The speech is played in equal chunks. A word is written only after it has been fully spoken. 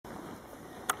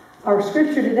Our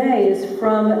scripture today is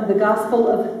from the Gospel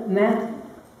of Matthew.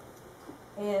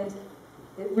 And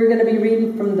we're going to be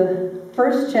reading from the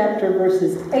first chapter,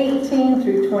 verses 18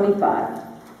 through 25.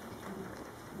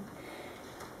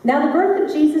 Now the birth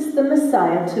of Jesus the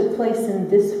Messiah took place in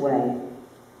this way.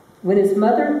 When his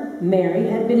mother Mary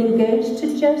had been engaged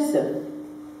to Joseph,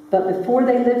 but before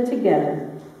they lived together,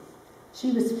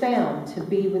 she was found to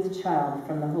be with child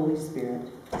from the Holy Spirit.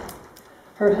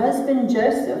 Her husband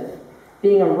Joseph,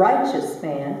 being a righteous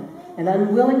man and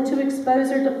unwilling to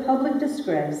expose her to public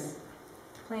disgrace,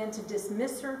 planned to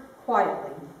dismiss her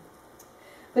quietly.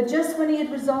 But just when he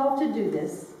had resolved to do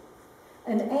this,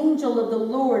 an angel of the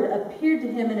Lord appeared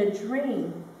to him in a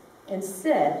dream and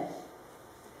said,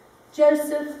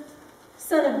 "Joseph,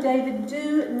 son of David,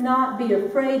 do not be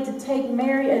afraid to take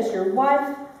Mary as your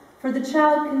wife, for the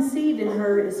child conceived in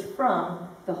her is from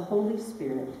the Holy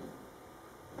Spirit.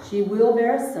 She will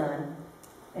bear a son,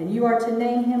 and you are to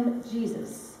name him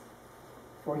Jesus,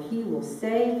 for he will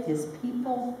save his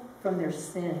people from their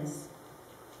sins."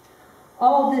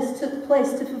 All this took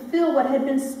place to fulfill what had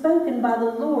been spoken by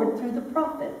the Lord through the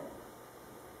prophet.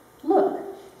 "Look,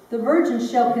 the virgin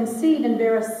shall conceive and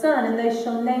bear a son, and they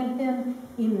shall name him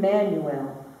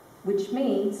Emmanuel," which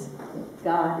means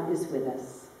God is with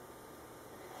us.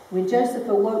 When Joseph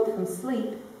awoke from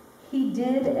sleep, he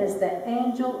did as the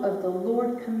angel of the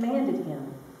Lord commanded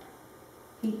him.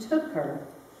 He took her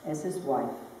as his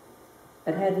wife,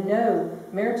 but had no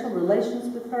marital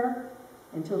relations with her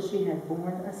until she had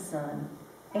borne a son,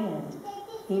 and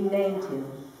he named him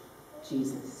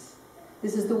Jesus.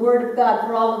 This is the word of God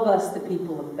for all of us, the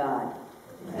people of God.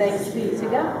 Thanks be to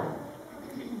God.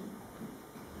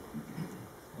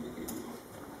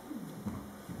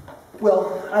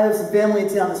 Well, I have some family in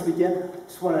town this weekend.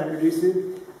 Just want to introduce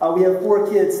you. We have 4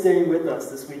 kids staying with us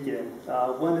this weekend.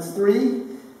 One is 3.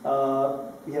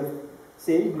 We have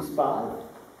Sadie, who's 5.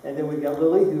 And then we've got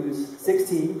Lily, who's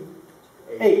 16.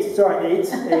 8. Sorry,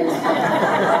 8. 8.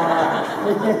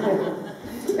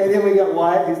 And then we got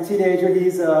Wyatt, who's a teenager.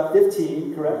 He's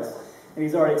 15, correct? And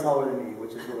he's already taller than me,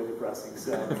 which is really depressing.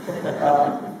 So,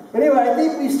 but anyway, I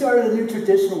think we started a new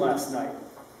tradition last night.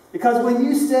 Because when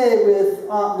you stay with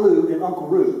Aunt Lou and Uncle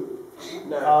Roo,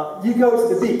 you go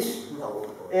to the beach.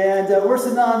 And we're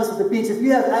synonymous with the beach. If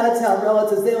you have out-of-town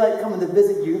relatives, they like coming to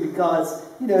visit you because,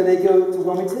 you know, they go to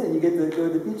Wilmington and you get to go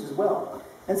to the beach as well.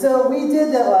 And so we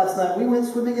did that last night. We went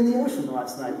swimming in the ocean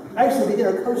last night. Actually, the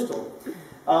intercoastal.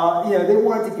 You know, they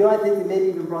wanted to go. I think they maybe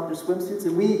even brought their swimsuits.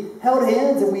 And we held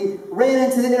hands and we ran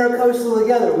into the intercoastal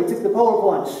together. We took the polar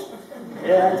plunge.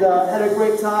 And had a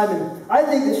great time. And I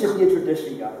think this should be a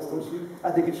tradition, guys, don't you?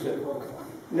 I think it should.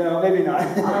 No, maybe not.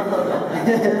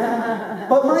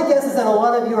 But my guess is that a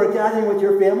lot of you are gathering with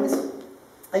your families,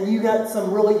 and you got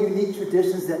some really unique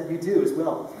traditions that you do as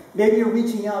well. Maybe you're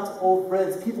reaching out to old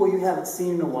friends, people you haven't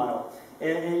seen in a while,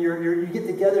 and you get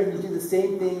together and you do the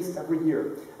same things every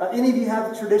year. Any of you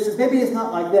have traditions? Maybe it's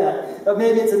not like that, but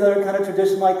maybe it's another kind of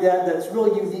tradition like that that's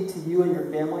really unique to you and your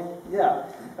family. Yeah,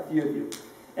 a few of you.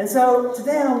 And so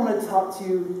today I want to talk to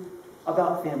you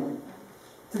about family.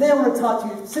 Today I want to talk to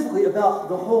you specifically about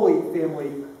the Holy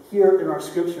Family here in our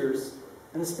scriptures,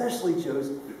 and especially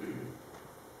Joseph.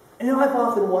 And you know, I've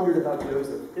often wondered about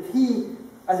Joseph. If he,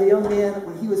 as a young man,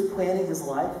 when he was planning his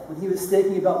life, when he was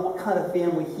thinking about what kind of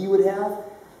family he would have,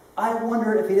 I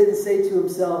wonder if he didn't say to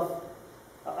himself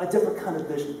a different kind of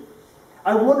vision.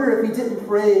 I wonder if he didn't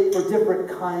pray for different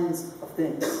kinds of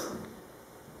things.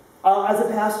 As a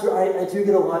pastor, I do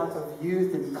get a lot of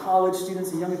youth and college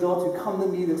students and young adults who come to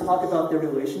me to talk about their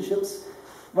relationships.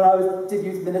 When I did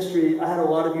youth ministry, I had a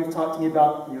lot of youth talk to me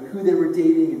about, you know, who they were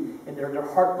dating and their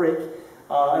heartbreak.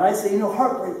 And I say, you know,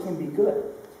 heartbreak can be good.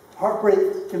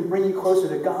 Heartbreak can bring you closer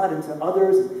to God and to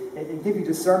others and give you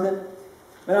discernment.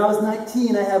 When I was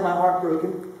 19, I had my heart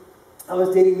broken. I was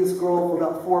dating this girl for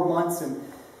about 4 months, and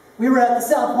we were at the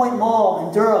South Point Mall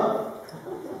in Durham.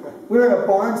 We were at a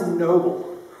Barnes & Noble.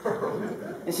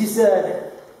 And she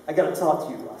said, "I got to talk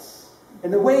to you, Russ."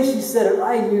 And the way she said it,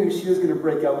 I knew she was going to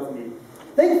break up with me.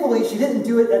 Thankfully, she didn't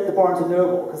do it at the Barnes &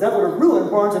 Noble, because that would have ruined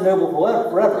Barnes & Noble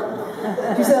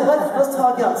forever. She said, let's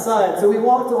talk outside. So we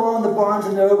walked along the Barnes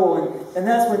 & Noble, and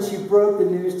that's when she broke the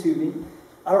news to me.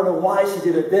 I don't know why she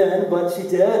did it then, but she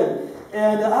did.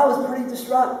 And I was pretty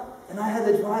distraught. And I had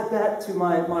to drive back to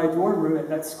my dorm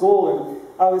room at school, and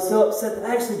I was so upset that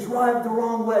I actually drove the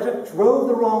wrong way. I drove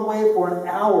the wrong way for an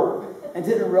hour and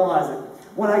didn't realize it.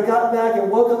 When I got back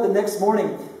and woke up the next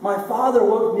morning, my father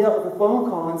woke me up with a phone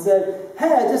call and said,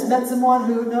 "Hey, I just met someone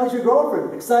who knows your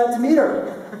girlfriend. Excited to meet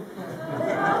her."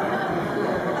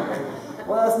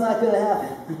 Well, that's not going to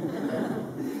happen.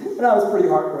 And I was pretty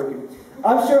heartbroken.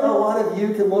 I'm sure a lot of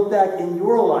you can look back in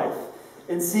your life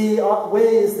and see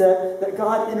ways that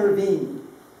God intervened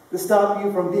to stop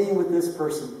you from being with this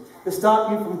person, to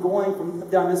stop you from going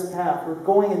down this path or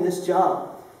going in this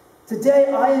job.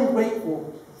 Today, I am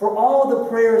grateful for all the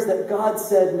prayers that God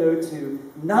said no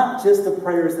to, not just the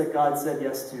prayers that God said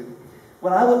yes to.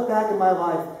 When I look back in my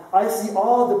life, I see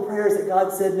all the prayers that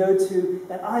God said no to,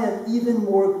 and I am even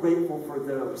more grateful for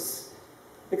those.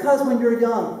 Because when you're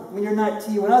young, when you're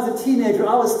 19, when I was a teenager,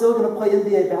 I was still going to play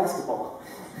NBA basketball.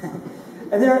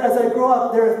 And as I grow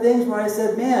up, there are things where I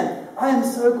said, man, I am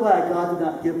so glad God did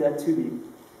not give that to me.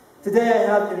 Today I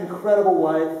have an incredible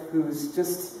wife who's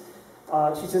just,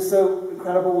 she's just so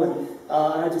incredible,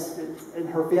 and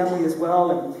her family as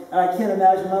well, and I can't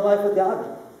imagine my life without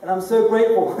her. And I'm so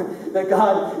grateful that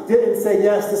God didn't say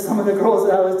yes to some of the girls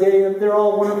that I was dating. They're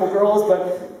all wonderful girls,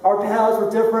 but our paths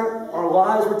were different, our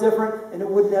lives were different, and it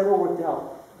would never work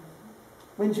out.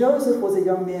 When Joseph was a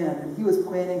young man and he was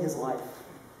planning his life,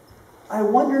 I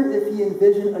wonder if he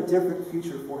envisioned a different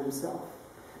future for himself.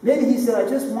 Maybe he said, I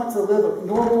just want to live a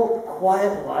normal,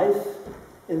 quiet life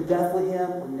in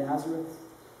Bethlehem or Nazareth.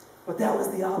 But that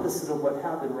was the opposite of what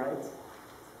happened, right?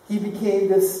 He became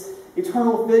this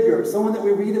eternal figure, someone that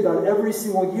we read about every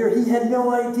single year. He had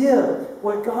no idea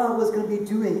what God was going to be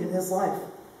doing in his life.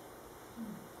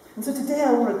 And so today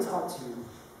I want to talk to you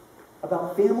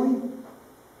about family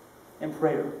and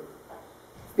prayer.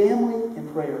 Family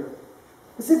and prayer.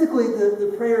 Specifically,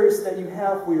 the prayers that you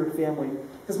have for your family.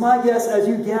 Because my guess, as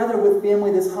you gather with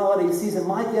family this holiday season,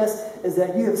 my guess is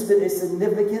that you have spent a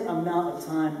significant amount of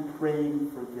time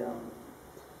praying for them,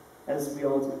 as we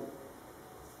all do.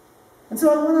 And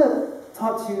so I want to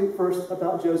talk to you first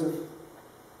about Joseph,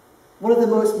 one of the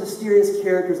most mysterious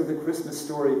characters of the Christmas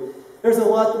story. There's a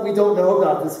lot that we don't know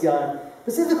about this guy,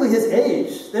 specifically his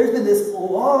age. There's been this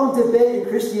long debate in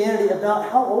Christianity about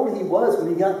how old he was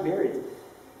when he got married.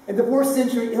 In the 4th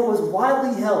century, it was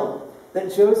widely held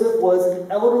that Joseph was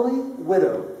an elderly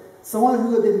widow, someone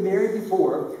who had been married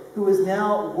before, who was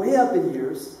now way up in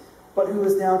years, but who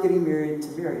was now getting married to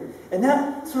Mary. And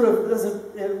that sort of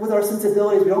doesn't, with our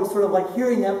sensibilities, we don't sort of like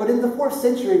hearing that, but in the 4th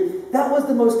century, that was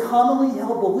the most commonly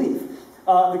held belief.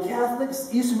 The Catholics,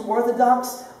 Eastern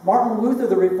Orthodox, Martin Luther,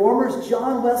 the Reformers,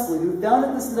 John Wesley, who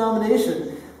founded this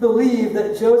denomination, believed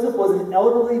that Joseph was an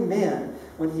elderly man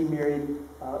when he married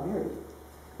Mary.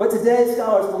 But today,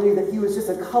 scholars believe that he was just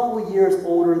a couple years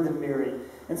older than Mary.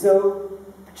 And so,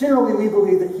 generally, we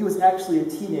believe that he was actually a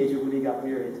teenager when he got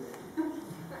married.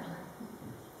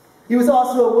 He was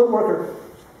also a woodworker.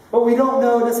 But we don't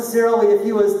know necessarily if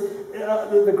he was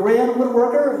the grand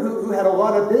woodworker who had a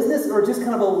lot of business, or just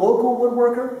kind of a local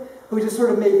woodworker who just sort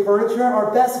of made furniture.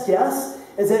 Our best guess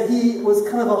is that he was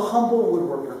kind of a humble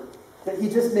woodworker, that he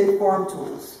just made farm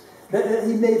tools, that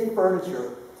he made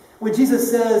furniture. When Jesus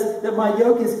says that my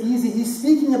yoke is easy, he's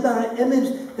speaking about an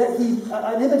image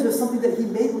of something that he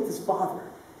made with his father.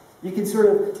 You can sort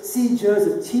of see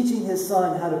Joseph teaching his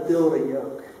son how to build a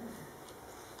yoke.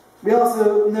 We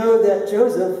also know that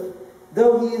Joseph,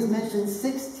 though he is mentioned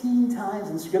 16 times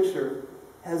in Scripture,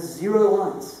 has 0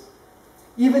 lines.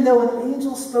 Even though an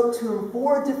angel spoke to him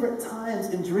 4 different times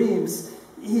in dreams,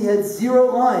 he had 0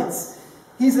 lines.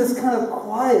 He's this kind of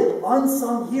quiet,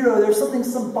 unsung hero. There's something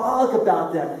symbolic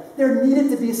about that. There needed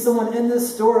to be someone in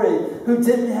this story who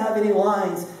didn't have any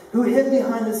lines, who hid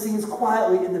behind the scenes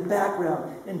quietly in the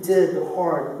background and did the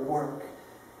hard work.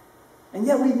 And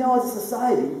yet we know as a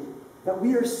society that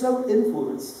we are so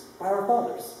influenced by our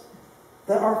fathers,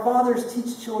 that our fathers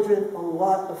teach children a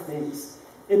lot of things.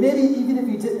 And maybe even if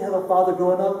you didn't have a father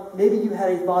growing up, maybe you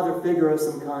had a father figure of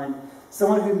some kind,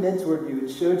 someone who mentored you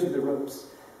and showed you the ropes.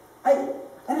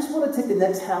 I just want to take the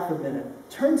next half a minute,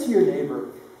 turn to your neighbor,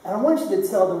 and I want you to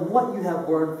tell them what you have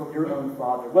learned from your own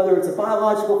father. Whether it's a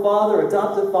biological father,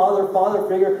 adoptive father, father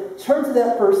figure, turn to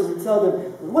that person and tell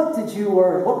them, what did you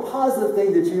learn? What positive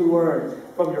thing did you learn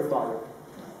from your father?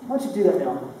 Why don't you do that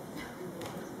now?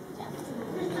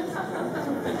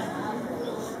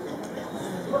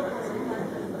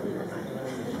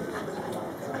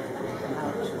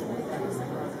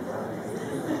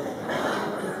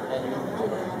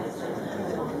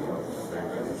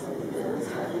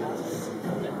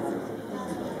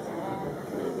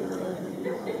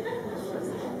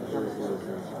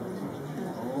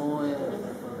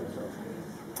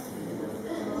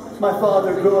 My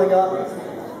father, growing up,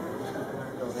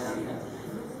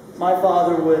 my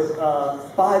father would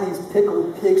buy these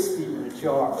pickled pig's feet in a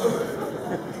jar.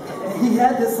 And he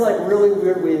had this like really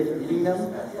weird way of eating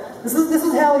them. This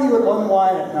is how he would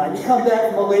unwind at night. He'd come back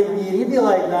from a late meeting, he'd be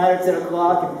like 9 or 10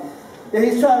 o'clock, and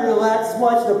he's trying to relax, he's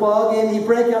watching the ball game, and he'd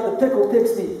break out the pickled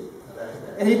pig's feet.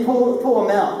 and he'd pull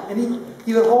them out. And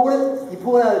he would hold it, he'd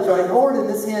pull it out of the jar, he'd hold it in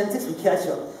his hand, take some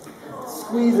ketchup,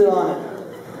 squeeze it on it.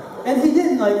 And he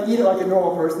didn't like eat it like a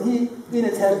normal person. He leaned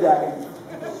his head back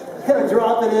and kind of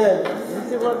drop it in.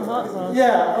 It wasn't hot sauce.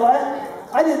 Yeah, well,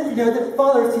 I didn't, the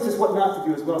fathers teach us what not to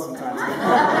do as well sometimes. And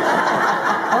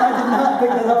I did not pick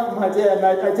that up from my dad, and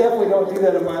I definitely don't do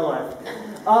that in my life.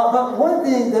 But one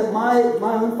thing that my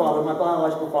own father, my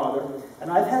biological father,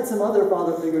 and I've had some other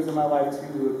father figures in my life too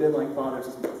who have been like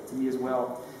fathers to me as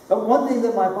well. But one thing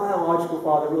that my biological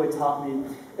father really taught me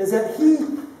is that he,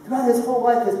 throughout his whole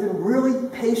life, has been really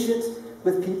patient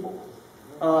with people.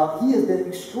 He has been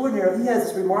extraordinary. He has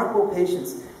this remarkable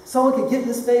patience. Someone could get in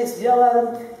his face, yell at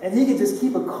him, and he could just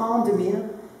keep a calm demeanor,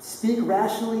 speak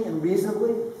rationally and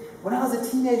reasonably. When I was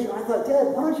a teenager, I thought, Dad,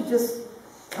 why don't you just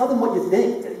tell them what you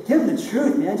think? Give them the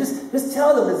truth, man. Just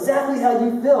tell them exactly how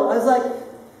you feel. I was like,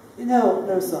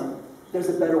 no, son. There's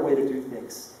a better way to do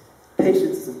things.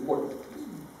 Patience is important.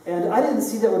 And I didn't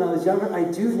see that when I was younger. I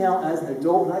do now as an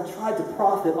adult, and I tried to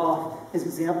profit off his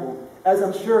example, as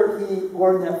I'm sure he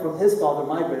learned that from his father,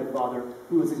 my grandfather,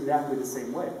 who was exactly the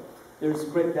same way. There's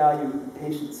great value in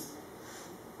patience.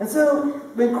 And so,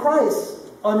 when Christ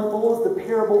unfolds the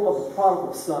parable of the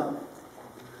prodigal son,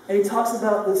 and he talks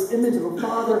about this image of a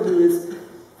father who is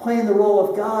playing the role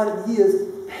of God, and he is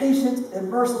patient and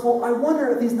merciful, I wonder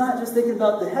if he's not just thinking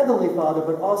about the heavenly father,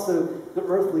 but also the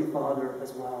earthly father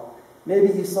as well.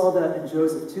 Maybe he saw that in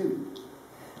Joseph too.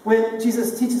 When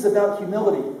Jesus teaches about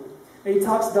humility, and he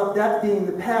talks about that being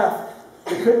the path,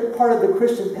 the part of the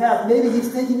Christian path, maybe he's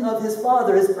thinking of his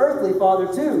father, his earthly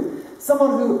father too.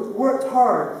 Someone who worked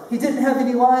hard. He didn't have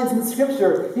any lines in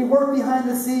Scripture. He worked behind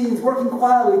the scenes, working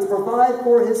quietly to provide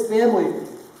for his family,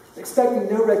 expecting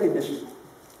no recognition.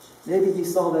 Maybe he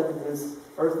saw that in his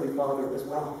earthly father as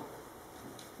well.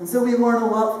 And so we learn a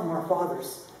lot from our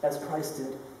fathers, as Christ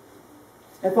did.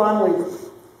 And finally,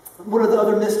 one of the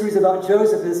other mysteries about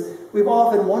Joseph is we've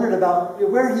often wondered about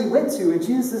where he went to in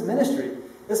Jesus' ministry.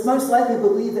 It's most likely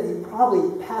believed that he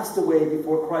probably passed away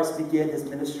before Christ began his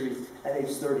ministry at age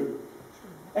 30.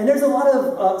 And there's a lot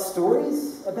of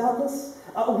stories about this.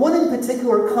 One in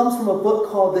particular comes from a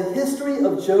book called The History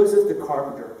of Joseph the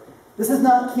Carpenter. This is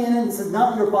not canon, this is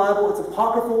not in your Bible, it's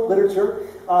apocryphal literature.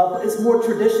 But it's more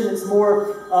tradition, it's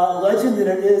more legend than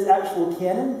it is actual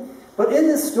canon. But in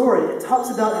this story, it talks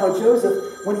about how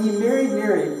Joseph, when he married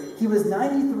Mary, he was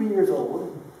 93 years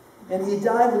old, and he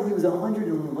died when he was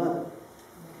 111.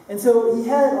 And so he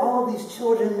had all of these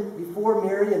children before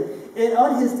Mary, and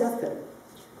on his deathbed,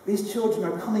 these children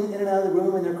are coming in and out of the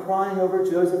room, and they're crying over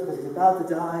Joseph because he's about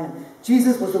to die. And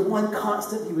Jesus was the one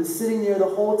constant. He was sitting there the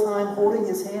whole time, holding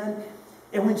his hand.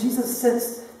 And when Jesus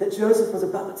sensed that Joseph was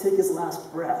about to take his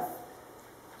last breath,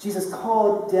 Jesus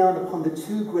called down upon the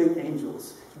two great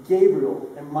angels, Gabriel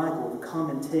and Michael, to come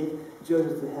and take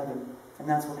Joseph to heaven. And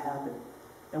that's what happened.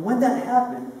 And when that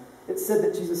happened, it said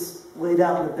that Jesus laid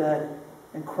out in the bed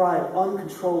and cried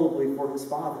uncontrollably for his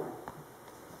father.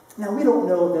 Now, we don't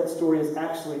know if that story is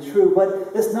actually true,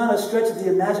 but it's not a stretch of the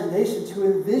imagination to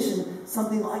envision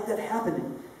something like that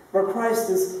happening, where Christ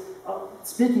is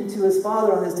speaking to his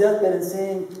father on his deathbed and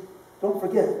saying, don't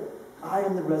forget, I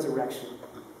am the resurrection.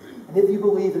 And if you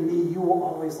believe in me, you will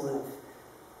always live.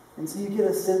 And so you get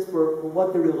a sense for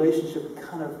what the relationship would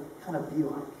kind of be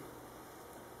like.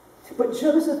 But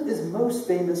Joseph is most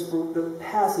famous for the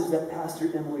passage that Pastor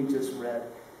Emily just read.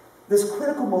 This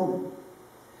critical moment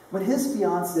when his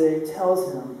fiancée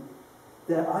tells him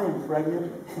that I am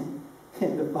pregnant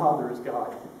and the father is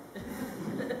God.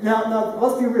 Now,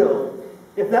 let's be real.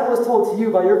 If that was told to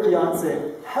you by your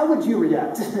fiancé, how would you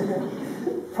react?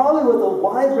 Probably with a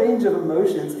wide range of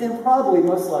emotions, and probably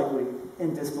most likely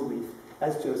in disbelief,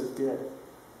 as Joseph did.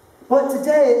 But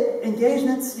today,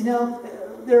 engagements,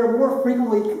 they're more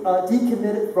frequently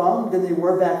decommitted from than they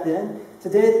were back then.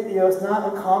 Today, it's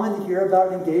not uncommon to hear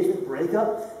about an engagement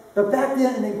breakup. But back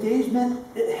then, an engagement,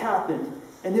 it happened.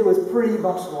 And it was pretty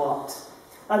much locked.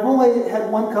 I've only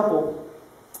had one couple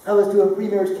I was doing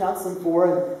pre-marriage counseling for,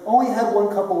 and only had one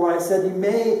couple where I said, you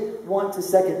may want to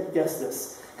second guess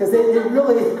this. Because they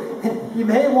really, you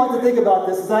may want to think about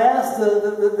this. As I asked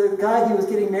the guy who was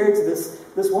getting married to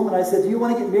this woman, I said, do you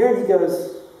want to get married? He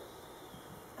goes,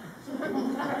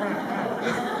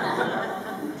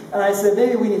 and I said,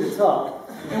 maybe we need to talk.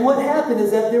 And what happened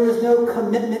is that there was no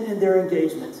commitment in their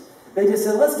engagement. They just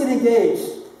said, let's get engaged.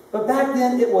 But back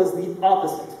then, it was the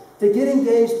opposite. To get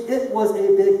engaged, it was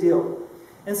a big deal.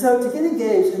 And so to get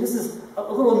engaged, and this is a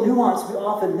little nuance we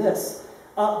often miss,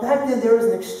 back then there was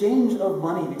an exchange of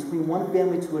money between one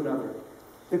family to another.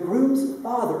 The groom's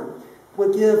father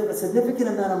would give a significant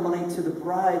amount of money to the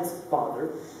bride's father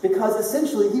because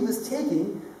essentially he was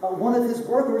taking one of his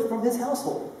workers from his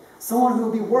household. Someone who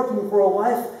would be working for a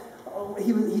wife,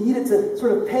 he needed to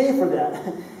sort of pay for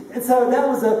that. And so that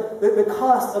was the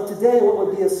cost of today, what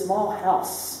would be a small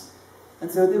house. And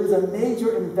so it was a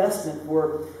major investment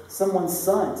for someone's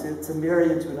son to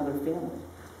marry into another family.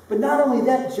 But not only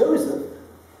that, Joseph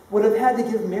would have had to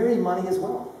give Mary money as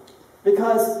well.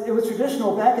 Because it was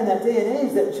traditional back in that day and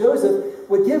age that Joseph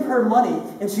would give her money,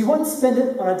 and she wouldn't spend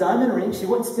it on a diamond ring, she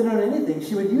wouldn't spend it on anything.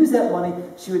 She would use that money,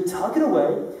 she would tuck it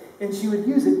away, and she would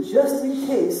use it just in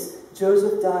case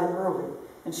Joseph died early.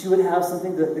 And she would have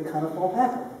something to kind of fall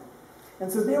back on.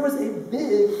 And so there was a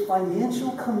big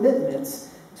financial commitment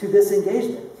to this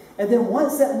engagement. And then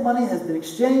once that money has been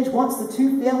exchanged, once the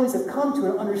two families have come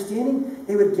to an understanding,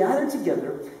 they would gather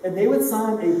together and they would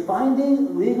sign a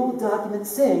binding legal document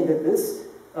saying that this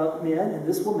man and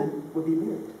this woman would be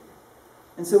married.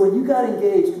 And so when you got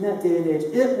engaged in that day and age,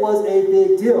 it was a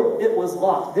big deal. It was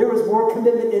locked. There was more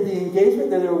commitment in the engagement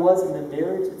than there was in the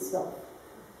marriage itself.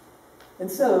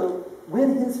 And so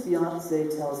when his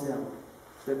fiancée tells him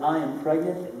that I am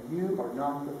pregnant and you are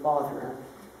not the father,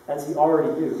 as he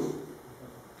already knew,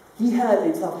 he had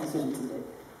a tough decision to make.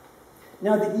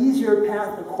 Now, the easier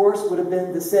path, of course, would have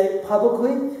been to say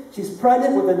publicly, she's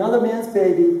pregnant with another man's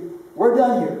baby, we're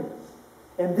done here.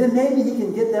 And then maybe he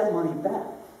can get that money back.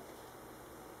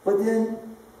 But then,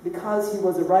 because he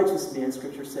was a righteous man,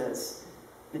 Scripture says,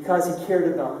 because he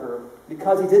cared about her,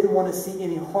 because he didn't want to see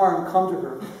any harm come to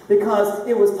her, because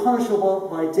it was punishable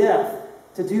by death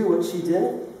to do what she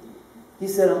did, he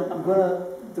said, I'm going to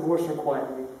divorce her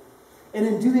quietly. And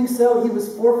in doing so, he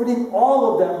was forfeiting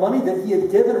all of that money that he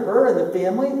had given her and the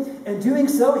family. And doing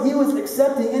so, he was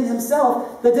accepting in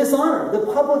himself the dishonor, the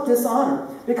public dishonor.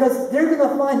 Because they're going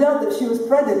to find out that she was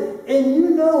pregnant. And you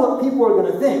know what people are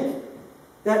going to think.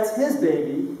 That's his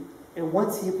baby. And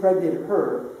once he impregnated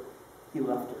her, he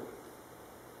left her.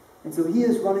 And so he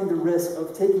is running the risk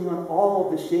of taking on all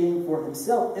of the shame for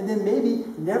himself. And then maybe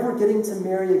never getting to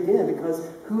marry again. Because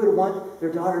who would want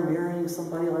their daughter marrying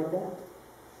somebody like that?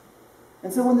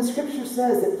 And so when the Scripture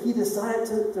says that he decided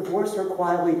to divorce her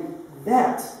quietly,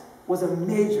 that was a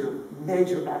major,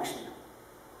 major action.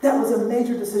 That was a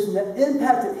major decision that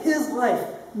impacted his life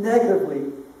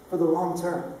negatively for the long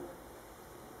term.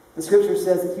 The Scripture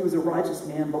says that he was a righteous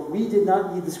man, but we did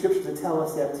not need the Scripture to tell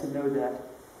us that, to know that.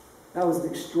 That was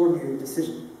an extraordinary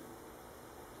decision.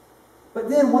 But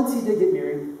then once he did get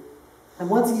married, and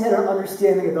once he had an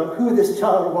understanding about who this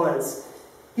child was,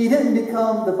 he didn't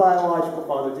become the biological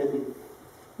father, did he?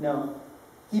 No,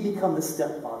 he became the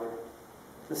stepfather.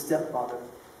 The stepfather.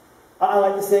 I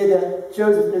like to say that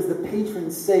Joseph is the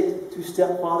patron saint to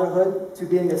stepfatherhood, to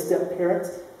being a step-parent,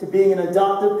 to being an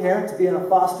adoptive parent, to being a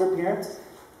foster parent.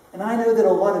 And I know that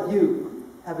a lot of you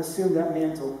have assumed that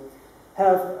mantle,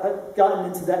 have gotten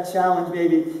into that challenge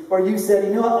maybe, where you said,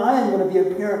 you know what, I am going to be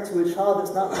a parent to a child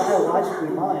that's not biologically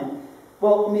mine.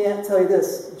 Well, let me tell you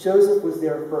this, Joseph was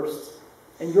there first.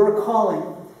 And your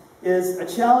calling is a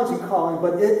challenging calling,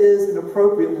 but it is an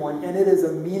appropriate one, and it is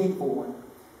a meaningful one.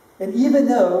 And even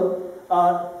though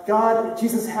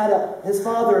Jesus had his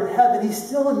Father in heaven, he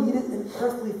still needed an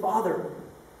earthly father,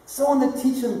 someone to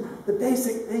teach him the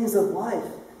basic things of life.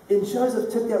 And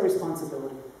Joseph took that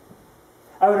responsibility.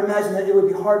 I would imagine that it would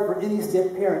be hard for any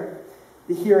step-parent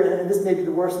to hear, and this may be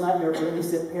the worst nightmare for any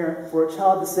step-parent, for a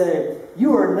child to say,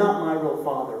 you are not my real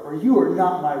father, or you are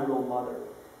not my real mother.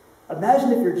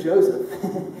 Imagine if you're Joseph,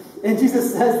 and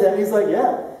Jesus says that, and he's like,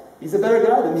 yeah, he's a better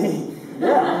guy than me.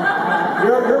 Yeah,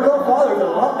 your real father's a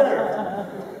lot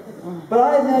better. But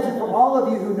I imagine for all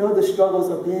of you who know the struggles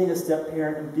of being a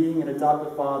step-parent and being an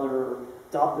adoptive father or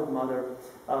adoptive mother,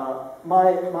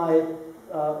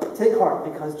 take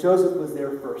heart, because Joseph was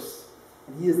there first,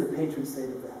 and he is the patron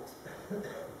saint of that.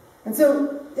 And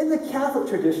so, in the Catholic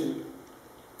tradition,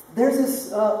 there's this,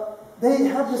 they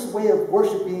have this way of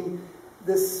worshiping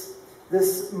this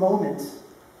moment,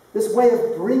 this way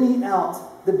of bringing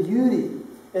out the beauty,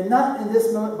 and not in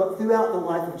this moment, but throughout the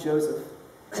life of Joseph,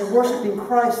 and worshiping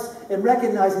Christ, and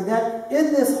recognizing that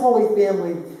in this holy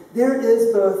family, there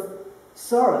is both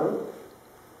sorrow,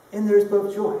 and there's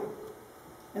both joy.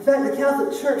 In fact, the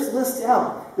Catholic Church lists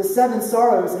out the 7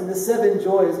 sorrows and the 7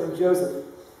 joys of Joseph.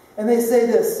 And they say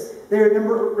this, they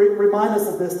remind us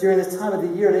of this during this time of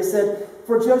the year. They said,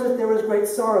 for Joseph there was great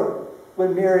sorrow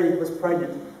when Mary was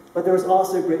pregnant, but there was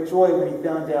also great joy when he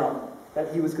found out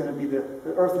that he was going to be the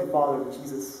earthly father of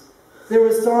Jesus. There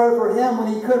was sorrow for him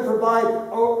when he couldn't provide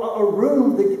a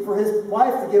room for his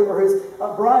wife to give, or his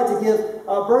bride to give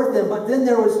birth in. But then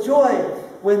there was joy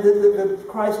when the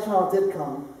Christ child did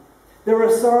come. There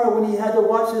was sorrow when he had to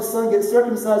watch his son get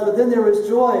circumcised, but then there was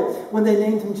joy when they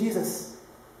named him Jesus.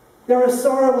 There was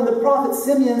sorrow when the prophet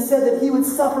Simeon said that he would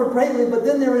suffer greatly, but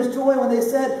then there was joy when they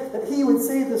said that he would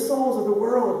save the souls of the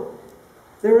world.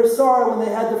 There was sorrow when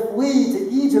they had to flee to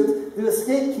Egypt to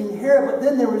escape King Herod, but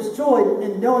then there was joy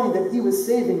in knowing that he was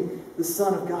saving the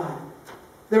Son of God.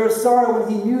 There was sorrow when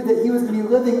he knew that he was going to be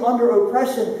living under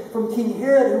oppression from King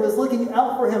Herod, who was looking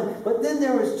out for him, but then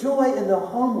there was joy in the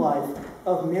home life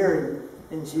of Mary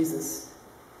and Jesus.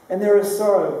 And there was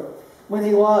sorrow when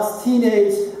he lost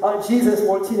teenage Jesus,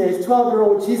 or teenage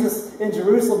 12-year-old Jesus in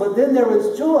Jerusalem. But then there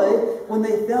was joy when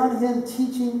they found him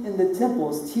teaching in the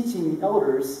temples, teaching the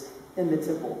elders in the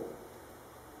temple.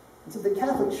 And so the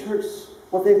Catholic Church,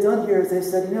 what they've done here is they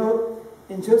said, you know,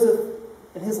 in Joseph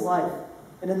and his life,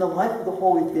 and in the life of the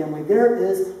Holy Family, there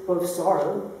is both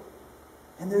sorrow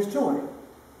and there's joy.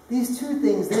 These two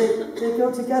things, they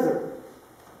go together.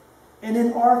 And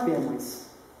in our families,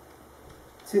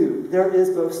 too, there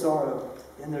is both sorrow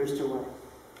and there's joy.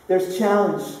 There's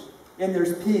challenge and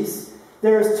there's peace.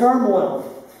 There's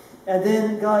turmoil. And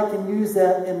then God can use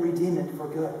that and redeem it for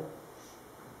good.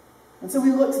 And so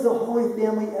we look to the Holy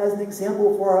Family as an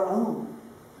example for our own.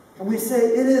 And we say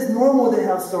it is normal to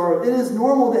have sorrow. It is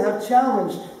normal to have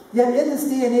challenge. Yet in this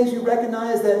day and age, you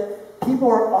recognize that people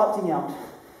are opting out.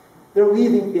 They're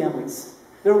leaving families.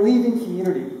 They're leaving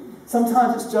community.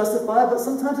 Sometimes it's justified, but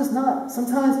sometimes it's not.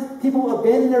 Sometimes people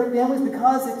abandon their families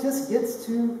because it just gets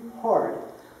too hard.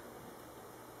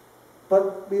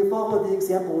 But we follow the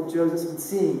example of Joseph in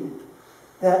seeing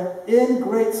that in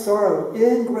great sorrow,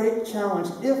 in great challenge,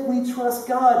 if we trust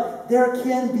God, there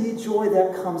can be joy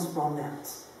that comes from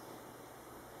that.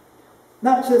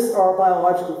 Not just our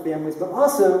biological families, but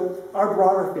also our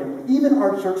broader family, even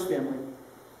our church family.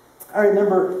 I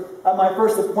remember at my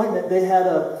first appointment, they had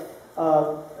a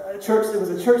church. It was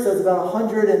a church that was about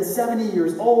 170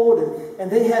 years old,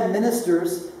 and they had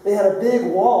ministers. They had a big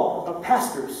wall of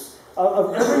pastors,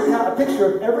 a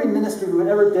picture of every minister who had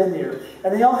ever been there,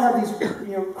 and they all had these,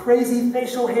 crazy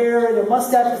facial hair and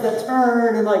mustaches that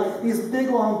turn, and like these big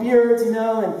long beards, and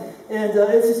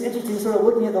it's just interesting, sort of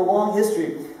looking at the long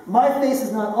history. My face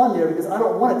is not on there because I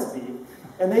don't want it to be,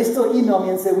 and they still email me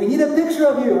and say, "We need a picture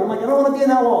of you." I'm like, I don't want to be in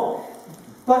that wall.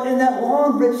 But in that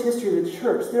long, rich history of the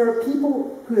church, there are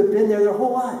people who have been there their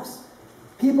whole lives.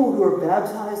 People who were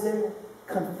baptized there,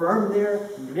 confirmed there,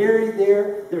 married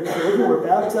there. Their children were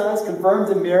baptized, confirmed,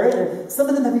 and married. And some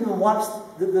of them have even watched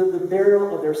the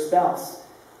burial of their spouse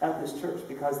at this church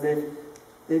because they've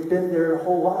been there their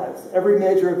whole lives. Every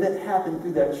major event happened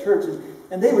through that church.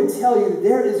 And they would tell you that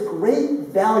there is great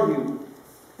value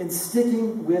in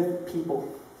sticking with people,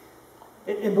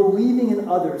 in believing in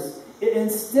others, in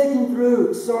sticking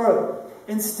through sorrow,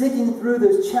 and sticking through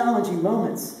those challenging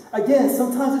moments. Again,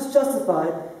 sometimes it's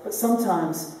justified, but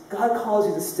sometimes God calls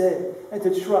you to stay and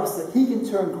to trust that He can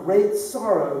turn great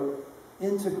sorrow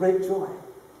into great joy.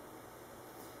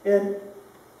 And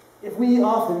if we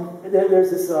often, there's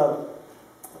this a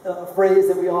phrase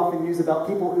that we often use about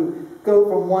people who go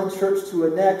from one church to a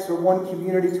next or one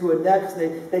community to a next.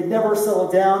 They never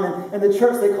settle down. And the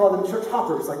church, they call them church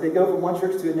hoppers. Like they go from one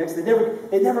church to the next. They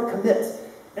never commit.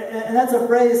 And that's a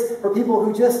phrase for people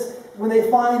who just, when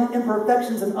they find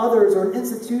imperfections in others or in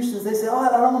institutions, they say, "Oh, I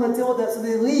don't want to deal with that," so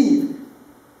they leave.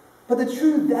 But the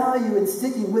true value in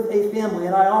sticking with a family,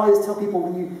 and I always tell people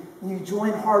when you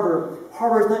join Harbor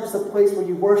is not just a place where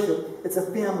you worship, it's a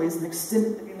family, it's an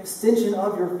extension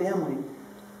of your family.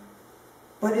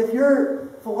 But if your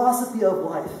philosophy of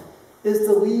life is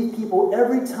to leave people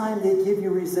every time they give you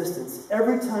resistance,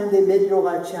 every time they make your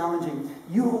life challenging,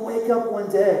 you will wake up one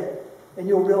day and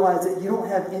you'll realize that you don't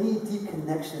have any deep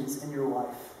connections in your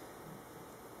life.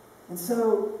 And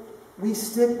so we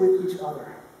stick with each other.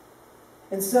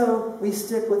 And so we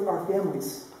stick with our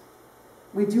families.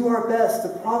 We do our best to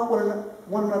prop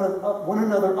one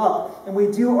another up, and we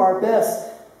do our best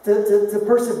to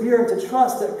persevere and to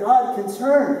trust that God can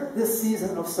turn this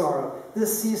season of sorrow,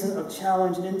 this season of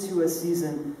challenge, into a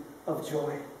season of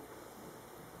joy.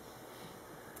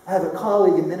 I have a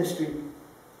colleague in ministry.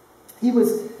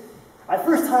 I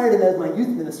first hired him as my youth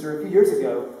minister a few years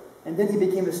ago, and then he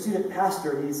became a student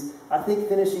pastor. He's, I think,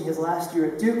 finishing his last year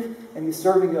at Duke, and he's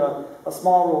serving a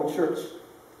small rural church.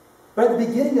 But at the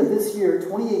beginning of this year,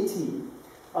 2018,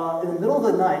 in the middle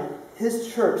of the night,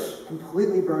 his church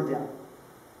completely burned down.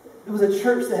 It was a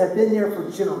church that had been there for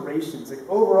generations. Like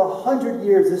over 100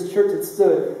 years, this church had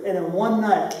stood, and in one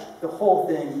night, the whole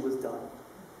thing was done.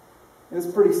 It was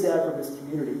pretty sad for this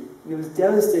community. And it was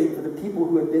devastating for the people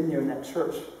who had been there in that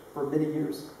church for many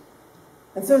years.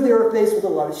 And so they were faced with a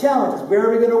lot of challenges. Where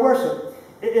are we going to worship?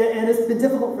 And it's been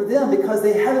difficult for them because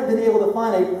they haven't been able to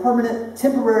find a permanent,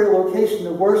 temporary location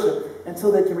to worship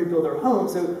until they can rebuild their home.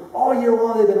 So all year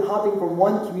long, they've been hopping from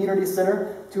one community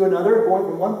center to another, going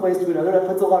from one place to another. That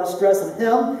puts a lot of stress on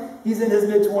him. He's in his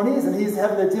mid-20s, and he's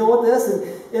having to deal with this.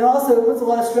 And it also puts a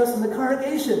lot of stress on the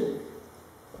congregation.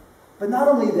 But not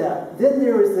only that, then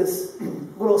there was this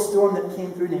little storm that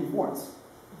came through named Florence.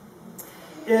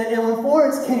 And when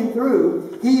Florence came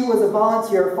through, he was a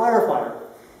volunteer firefighter.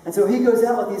 And so he goes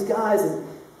out with these guys, and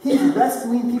he's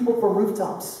rescuing people from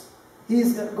rooftops.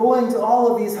 He's going to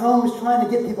all of these homes, trying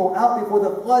to get people out before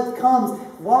the flood comes.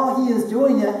 While he is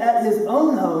doing it at his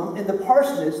own home, in the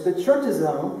parsonage, the church's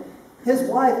home, his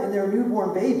wife and their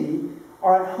newborn baby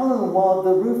are at home while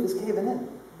the roof is caving in.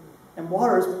 And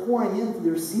water is pouring in through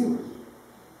their ceiling.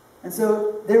 And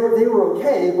so they were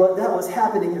okay, but that was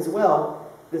happening as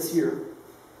well this year.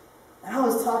 And I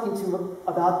was talking to him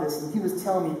about this, and he was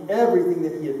telling me everything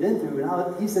that he had been through.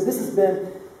 And he said, this has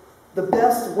been the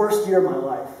best, worst year of my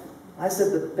life. And I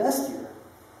said, the best year?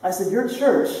 I said, your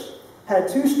church had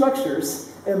 2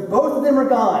 structures, and both of them are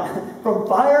gone, from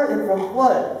fire and from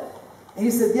flood. And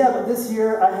he said, yeah, but this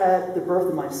year I had the birth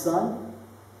of my son.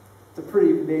 It's a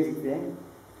pretty amazing thing.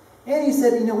 And he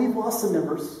said, we've lost some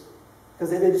members,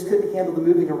 because they just couldn't handle the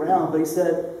moving around. But he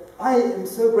said, I am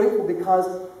so grateful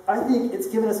because I think it's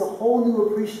given us a whole new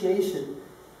appreciation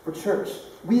for church.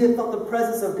 We have felt the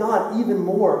presence of God even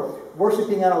more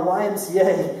worshiping at a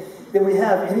YMCA than we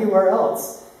have anywhere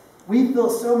else. We feel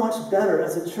so much better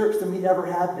as a church than we ever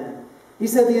have been. He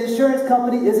said the insurance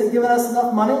company isn't giving us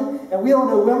enough money, and we don't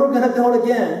know when we're going to build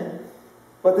again,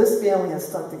 but this family has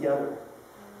stuck together,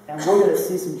 and we're going to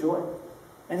see some joy.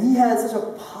 And he had such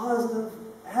a positive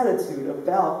attitude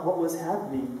about what was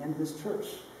happening in his church.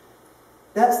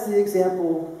 That's the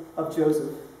example of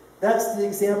Joseph. That's the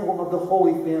example of the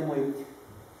Holy Family.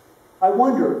 I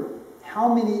wonder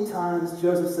how many times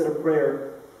Joseph said a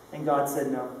prayer and God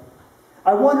said no.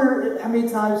 I wonder how many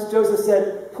times Joseph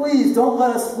said, please don't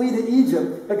let us flee to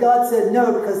Egypt. But God said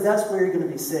no, because that's where you're going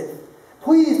to be safe.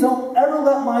 Please don't ever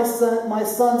let my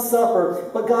son suffer.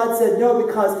 But God said no,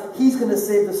 because he's going to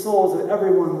save the souls of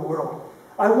everyone in the world.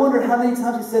 I wonder how many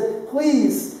times he said,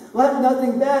 please, let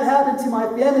nothing bad happen to my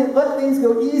family. Let things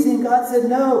go easy. And God said,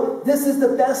 no, this is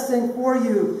the best thing for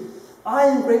you. I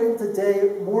am grateful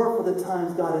today more for the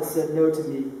times God has said no to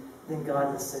me than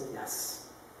God has said yes.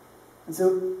 And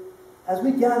so, as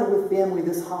we gather with family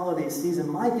this holiday season,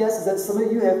 my guess is that some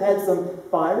of you have had some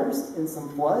fires and some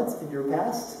floods in your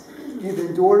past. You've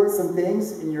endured some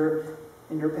things in your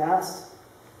past.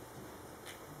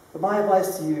 But my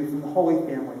advice to you from the Holy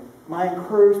Family, my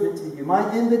encouragement to you,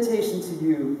 my invitation to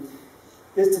you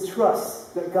is to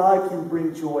trust that God can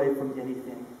bring joy from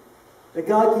anything. That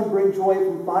God can bring joy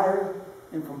from fire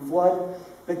and from flood.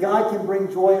 That God can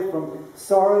bring joy from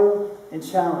sorrow and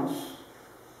challenge.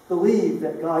 Believe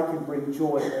that God can bring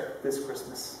joy this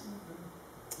Christmas.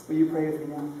 Will you pray with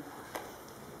me now?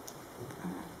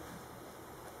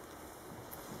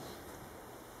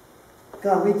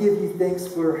 God, we give you thanks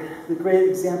for the great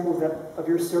example of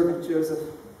your servant Joseph,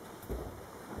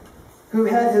 who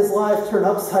had his life turned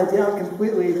upside down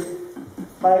completely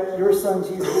by your son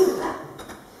Jesus.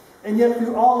 And yet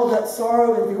through all of that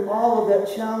sorrow and through all of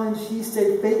that challenge, he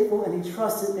stayed faithful and he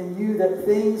trusted in you that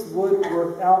things would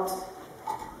work out.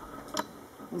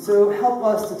 And so help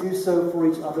us to do so for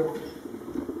each other.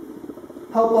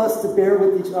 Help us to bear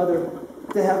with each other,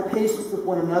 to have patience with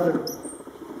one another.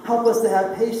 Help us to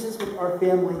have patience with our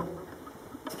family,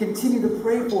 to continue to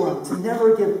pray for them, to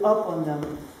never give up on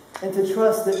them, and to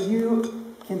trust that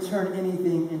you can turn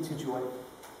anything into joy.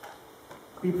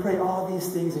 We pray all these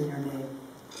things in your name.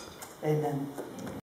 Amen.